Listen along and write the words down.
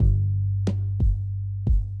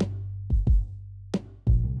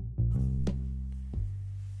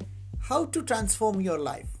How to transform your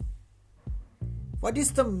life? What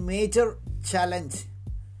is the major challenge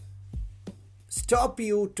stop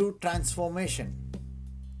you to transformation?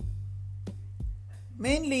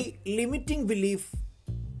 Mainly limiting belief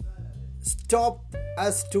stop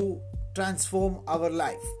us to transform our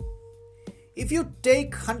life. If you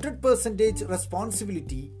take 100%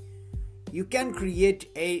 responsibility, you can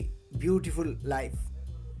create a beautiful life.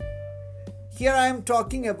 Here I am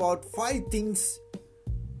talking about 5 things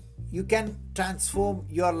you can transform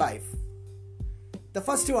your life. The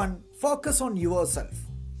first one, focus on yourself.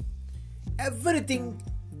 Everything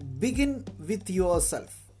begin with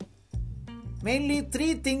yourself. Mainly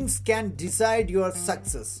 3 things can decide your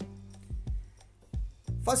success.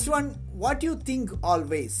 First one, what you think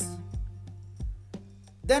always.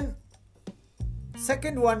 Then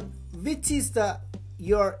second one, which is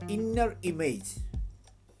your inner image.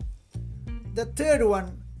 The third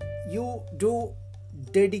one, you do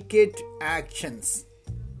dedicate actions.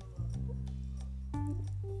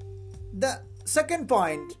 The second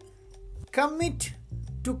point, commit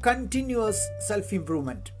to continuous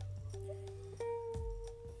self-improvement.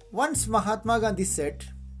 Once Mahatma Gandhi said,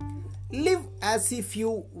 live as if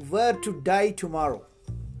you were to die tomorrow.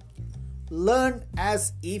 Learn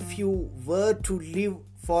as if you were to live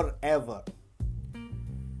forever.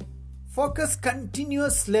 Focus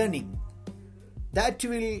continuous learning. That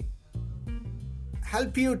will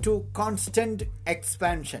help you to constant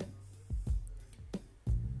expansion.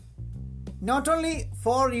 Not only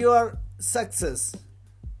for your success,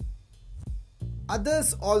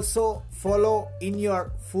 others also follow in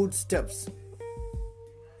your footsteps.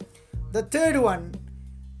 The third one,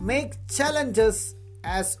 make challenges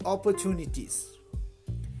as opportunities.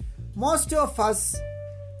 Most of us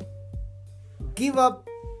give up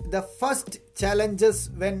the first challenges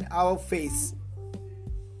when our face.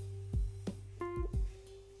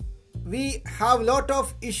 We have lot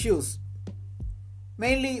of issues,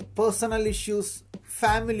 mainly personal issues,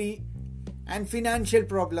 family and financial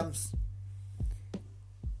problems.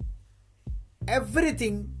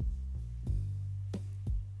 Everything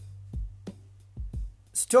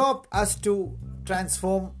stop us to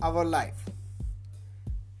transform our life.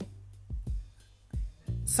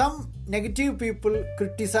 Some negative people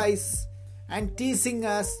criticize and teasing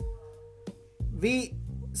us. We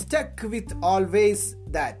stuck with always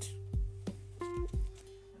that.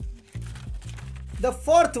 The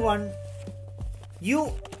fourth one,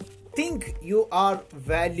 you think you are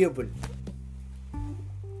valuable.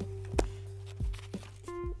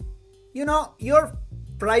 You know your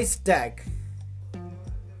price tag.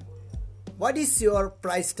 What is your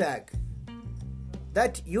price tag?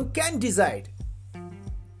 That you can decide.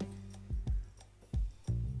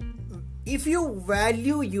 If you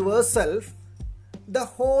value yourself, the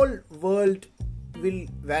whole world will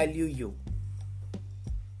value you.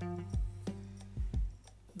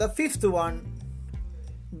 The fifth one,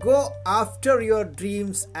 go after your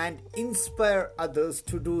dreams and inspire others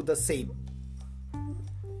to do the same.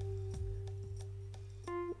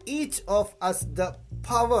 Each of us the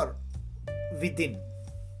power within.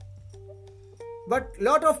 But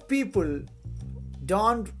lot of people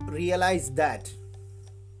don't realize that.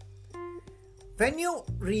 When you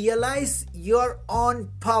realize your own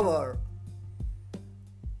power,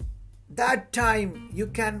 that time you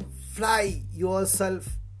can fly yourself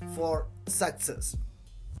for success.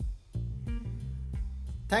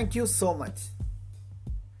 Thank you so much.